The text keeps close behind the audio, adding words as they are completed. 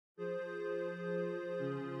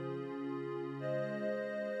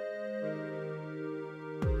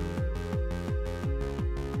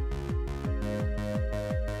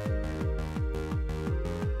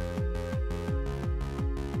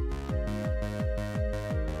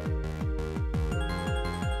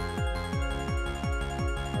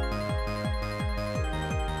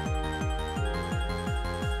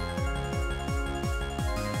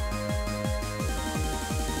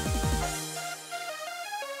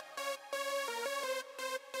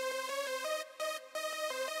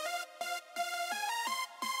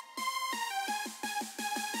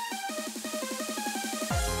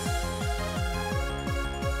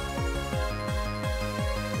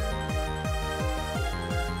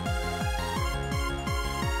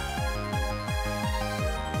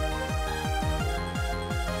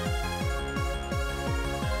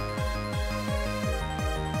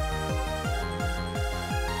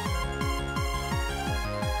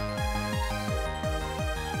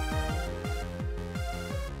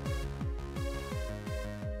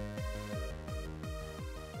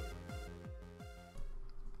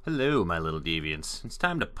Hello, my little deviants. It's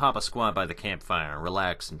time to pop a squat by the campfire,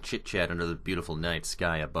 relax, and chit-chat under the beautiful night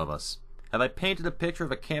sky above us. Have I painted a picture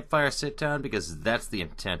of a campfire sit-down? Because that's the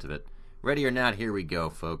intent of it. Ready or not, here we go,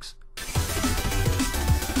 folks.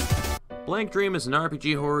 Blank Dream is an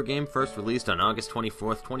RPG horror game first released on August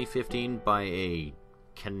 24th, 2015 by a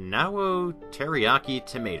Kanao Teriyaki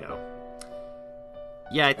Tomato.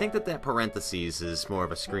 Yeah, I think that parentheses is more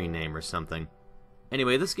of a screen name or something.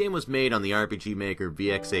 Anyway, this game was made on the RPG Maker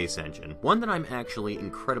VX Ace engine, one that I'm actually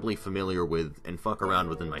incredibly familiar with and fuck around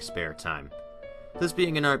with in my spare time. This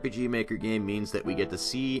being an RPG Maker game means that we get to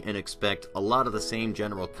see and expect a lot of the same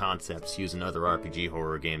general concepts used in other RPG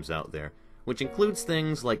horror games out there, which includes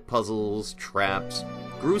things like puzzles, traps,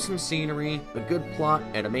 gruesome scenery, a good plot,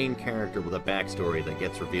 and a main character with a backstory that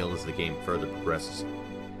gets revealed as the game further progresses.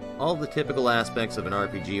 All the typical aspects of an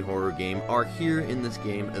RPG horror game are here in this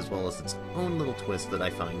game, as well as its own little twist that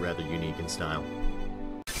I find rather unique in style.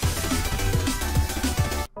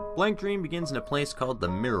 Blank Dream begins in a place called the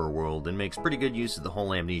Mirror World and makes pretty good use of the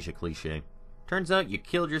whole amnesia cliché. Turns out you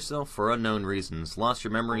killed yourself for unknown reasons, lost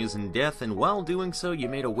your memories in death, and while doing so you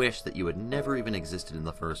made a wish that you had never even existed in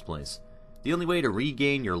the first place. The only way to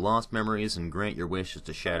regain your lost memories and grant your wish is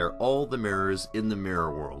to shatter all the mirrors in the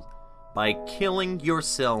Mirror World by killing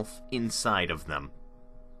yourself inside of them.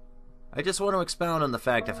 I just want to expound on the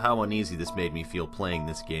fact of how uneasy this made me feel playing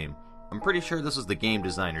this game. I'm pretty sure this was the game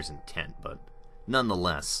designer's intent, but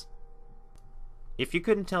nonetheless. If you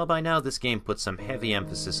couldn't tell by now, this game puts some heavy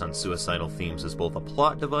emphasis on suicidal themes as both a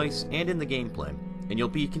plot device and in the gameplay, and you'll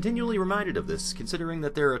be continually reminded of this considering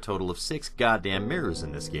that there are a total of 6 goddamn mirrors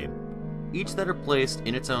in this game, each that are placed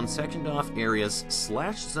in its own sectioned off areas /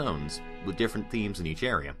 zones with different themes in each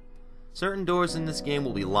area. Certain doors in this game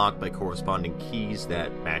will be locked by corresponding keys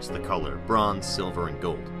that match the color, bronze, silver, and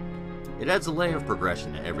gold. It adds a layer of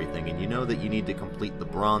progression to everything, and you know that you need to complete the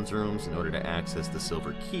bronze rooms in order to access the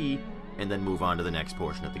silver key, and then move on to the next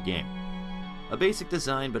portion of the game. A basic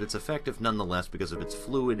design, but it's effective nonetheless because of its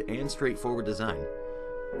fluid and straightforward design.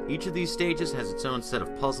 Each of these stages has its own set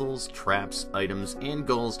of puzzles, traps, items, and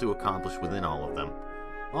goals to accomplish within all of them.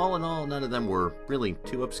 All in all, none of them were really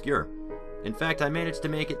too obscure. In fact, I managed to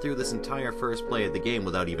make it through this entire first play of the game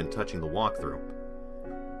without even touching the walkthrough.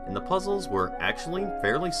 And the puzzles were actually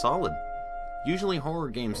fairly solid. Usually horror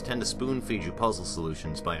games tend to spoon-feed you puzzle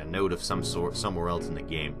solutions by a note of some sort somewhere else in the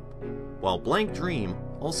game. While Blank Dream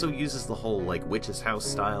also uses the whole like witch's house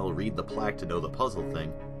style read the plaque to know the puzzle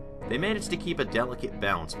thing, they managed to keep a delicate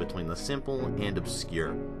balance between the simple and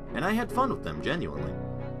obscure, and I had fun with them genuinely.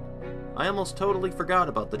 I almost totally forgot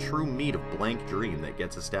about the true meat of Blank Dream that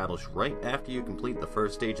gets established right after you complete the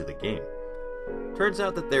first stage of the game. Turns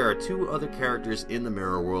out that there are 2 other characters in the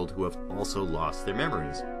Mirror World who have also lost their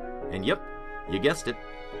memories. And yep, you guessed it,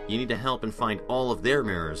 you need to help and find all of their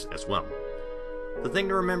mirrors as well. The thing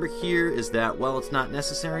to remember here is that while it's not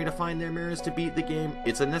necessary to find their mirrors to beat the game,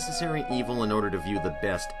 it's a necessary evil in order to view the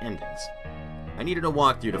best endings. I needed a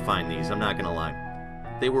walkthrough to find these, I'm not gonna lie.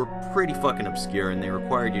 They were pretty fucking obscure, and they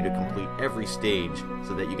required you to complete every stage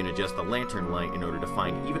so that you can adjust the lantern light in order to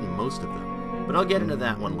find even most of them. But I'll get into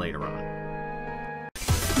that one later on.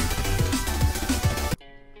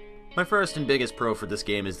 My first and biggest pro for this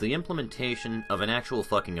game is the implementation of an actual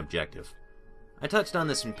fucking objective. I touched on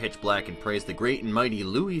this in Pitch Black and praised the great and mighty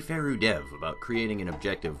Louis Theroux about creating an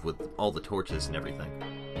objective with all the torches and everything.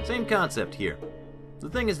 Same concept here.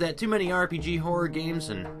 The thing is that too many RPG horror games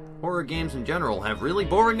and horror games in general have really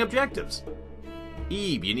boring objectives.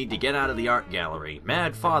 Eve, you need to get out of the art gallery.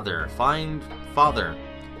 Mad Father, find Father.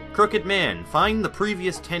 Crooked Man, find the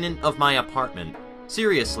previous tenant of my apartment.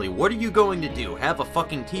 Seriously, what are you going to do? Have a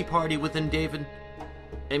fucking tea party within David?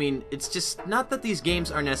 I mean, it's just not that these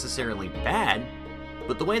games are necessarily bad,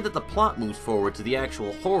 but the way that the plot moves forward to the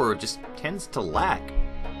actual horror just tends to lack.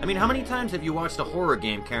 I mean, how many times have you watched a horror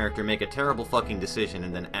game character make a terrible fucking decision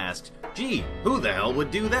and then asked, gee, who the hell would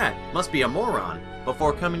do that? Must be a moron,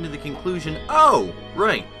 before coming to the conclusion, oh,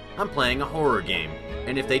 right, I'm playing a horror game,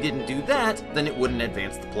 and if they didn't do that, then it wouldn't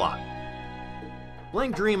advance the plot.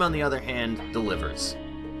 Blank Dream, on the other hand, delivers.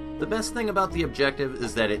 The best thing about the objective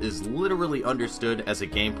is that it is literally understood as a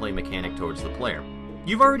gameplay mechanic towards the player.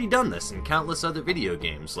 You've already done this in countless other video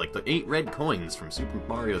games, like the 8 red coins from Super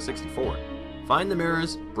Mario 64. Find the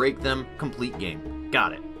mirrors, break them, complete game.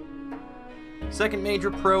 Got it. Second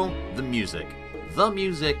major pro, the music. The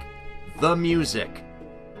music. The music.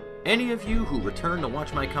 Any of you who return to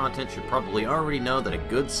watch my content should probably already know that a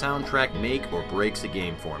good soundtrack make or breaks a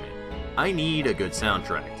game for me. I need a good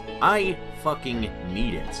soundtrack. I fucking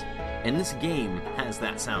need it. And this game has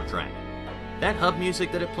that soundtrack. That hub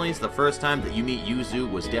music that it plays the first time that you meet Yuzu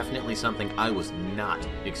was definitely something I was not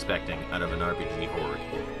expecting out of an RPG horror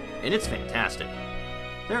game, and it's fantastic.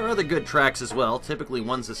 There are other good tracks as well, typically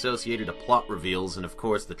ones associated to plot reveals, and of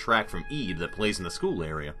course the track from Eve that plays in the school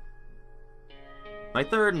area. My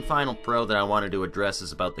third and final pro that I wanted to address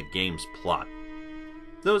is about the game's plot.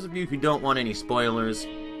 Those of you who don't want any spoilers,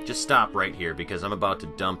 just stop right here because I'm about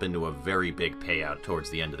to dump into a very big payout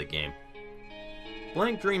towards the end of the game.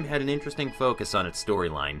 Blank Dream had an interesting focus on its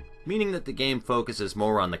storyline, meaning that the game focuses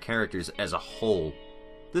more on the characters as a whole.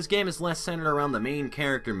 This game is less centered around the main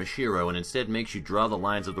character Mishiro and instead makes you draw the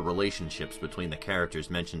lines of the relationships between the characters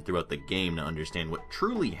mentioned throughout the game to understand what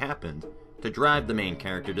truly happened to drive the main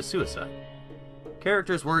character to suicide.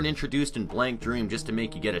 Characters weren't introduced in Blank Dream just to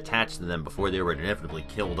make you get attached to them before they were inevitably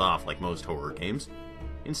killed off like most horror games.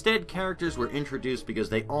 Instead, characters were introduced because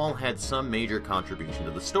they all had some major contribution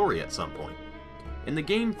to the story at some point. And the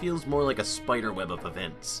game feels more like a spiderweb of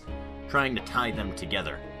events, trying to tie them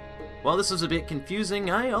together. While this was a bit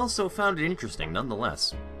confusing, I also found it interesting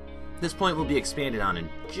nonetheless. This point will be expanded on in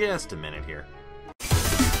just a minute here.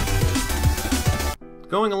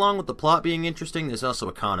 Going along with the plot being interesting, there's also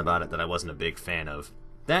a con about it that I wasn't a big fan of.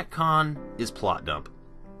 That con is plot dump.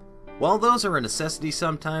 While those are a necessity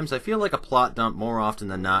sometimes, I feel like a plot dump more often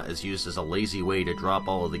than not is used as a lazy way to drop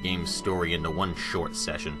all of the game's story into one short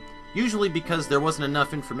session, usually because there wasn't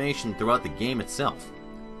enough information throughout the game itself.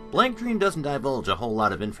 Blank Dream doesn't divulge a whole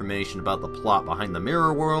lot of information about the plot behind the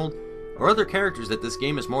mirror world, or other characters that this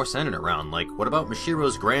game is more centered around, like what about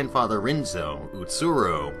Mishiro's grandfather Rinzo,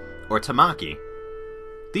 Utsuro, or Tamaki?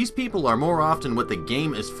 These people are more often what the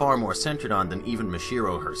game is far more centered on than even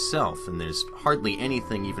Mishiro herself, and there's hardly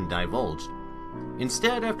anything even divulged.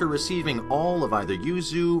 Instead, after receiving all of either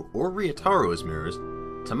Yuzu or Ryutaro's mirrors,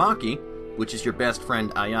 Tamaki, which is your best friend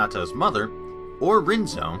Ayato's mother, or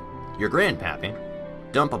Rinzo, your grandpappy,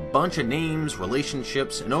 dump a bunch of names,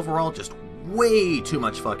 relationships, and overall just way too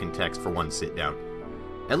much fucking text for one sit down.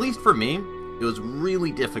 At least for me, it was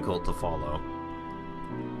really difficult to follow.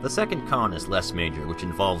 The second con is less major, which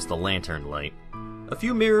involves the lantern light. A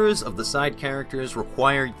few mirrors of the side characters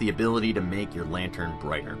required the ability to make your lantern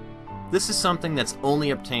brighter. This is something that's only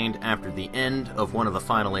obtained after the end of one of the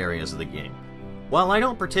final areas of the game. While I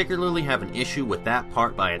don't particularly have an issue with that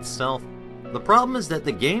part by itself, the problem is that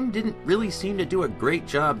the game didn't really seem to do a great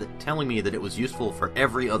job at telling me that it was useful for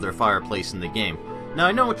every other fireplace in the game. Now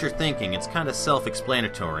I know what you're thinking, it's kind of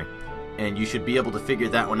self-explanatory, and you should be able to figure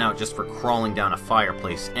that one out just for crawling down a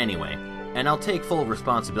fireplace anyway, and I'll take full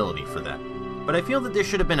responsibility for that. But I feel that there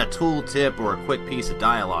should have been a tooltip or a quick piece of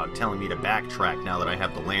dialogue telling me to backtrack now that I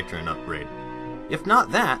have the lantern upgrade. If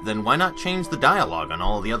not that, then why not change the dialogue on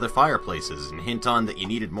all of the other fireplaces and hint on that you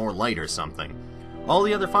needed more light or something? All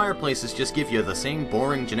the other fireplaces just give you the same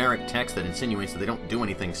boring generic text that insinuates that they don't do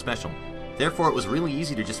anything special. Therefore, it was really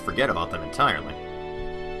easy to just forget about them entirely.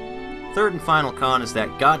 Third and final con is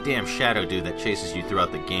that goddamn shadow dude that chases you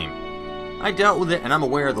throughout the game. I dealt with it and I'm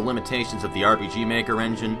aware of the limitations of the RPG Maker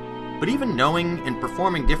engine, but even knowing and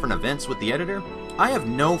performing different events with the editor, I have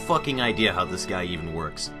no fucking idea how this guy even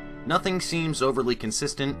works. Nothing seems overly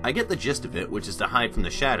consistent. I get the gist of it, which is to hide from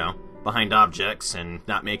the shadow behind objects and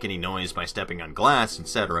not make any noise by stepping on glass,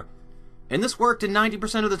 etc. And this worked in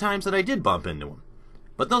 90% of the times that I did bump into him.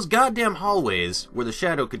 But those goddamn hallways where the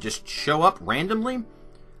shadow could just show up randomly,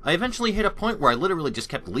 I eventually hit a point where I literally just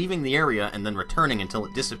kept leaving the area and then returning until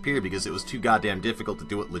it disappeared because it was too goddamn difficult to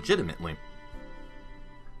do it legitimately.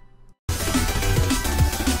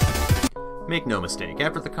 Make no mistake,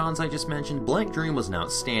 after the cons I just mentioned, Blank Dream was an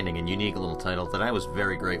outstanding and unique little title that I was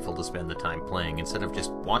very grateful to spend the time playing instead of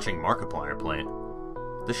just watching Markiplier play it.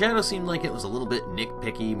 The shadow seemed like it was a little bit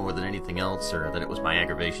nitpicky more than anything else, or that it was my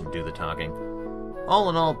aggravation to do the talking. All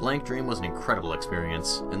in all, Blank Dream was an incredible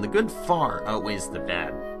experience, and the good far outweighs the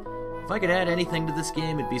bad. If I could add anything to this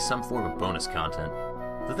game, it'd be some form of bonus content.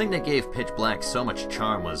 The thing that gave Pitch Black so much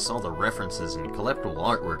charm was all the references and collectible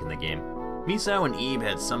artwork in the game. Misao and Eve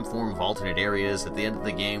had some form of alternate areas at the end of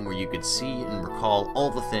the game where you could see and recall all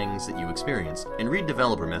the things that you experienced, and read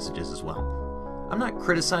developer messages as well. I'm not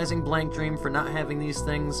criticizing Blank Dream for not having these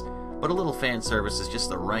things, but a little fan service is just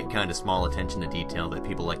the right kind of small attention to detail that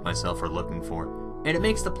people like myself are looking for, and it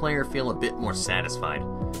makes the player feel a bit more satisfied.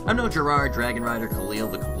 I'm no Gerard Dragon Rider Khalil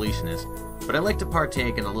the completionist, but I like to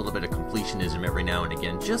partake in a little bit of completionism every now and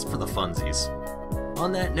again just for the funsies.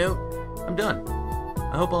 On that note, I'm done.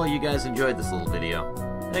 I hope all you guys enjoyed this little video.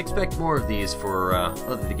 I expect more of these for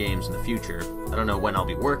other games in the future. I don't know when I'll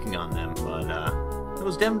be working on them, but it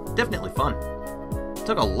was definitely fun. It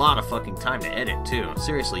took a lot of fucking time to edit, too.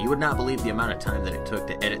 Seriously, you would not believe the amount of time that it took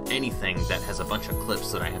to edit anything that has a bunch of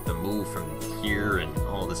clips that I have to move from here and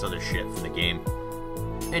all this other shit from the game.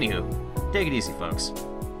 Anywho, take it easy, folks.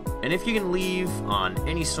 And if you can leave on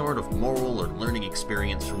any sort of moral or learning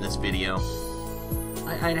experience from this video,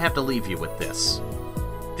 I'd have to leave you with this.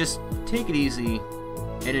 Just take it easy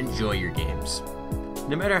and enjoy your games.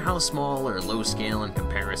 No matter how small or low scale in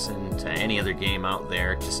comparison to any other game out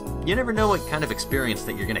there, just you never know what kind of experience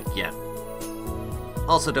that you're gonna get.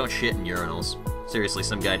 Also, don't shit in urinals. Seriously,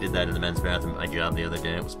 some guy did that in the men's bathroom at my job the other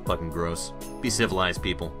day. It was fucking gross. Be civilized,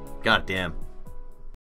 people. God damn.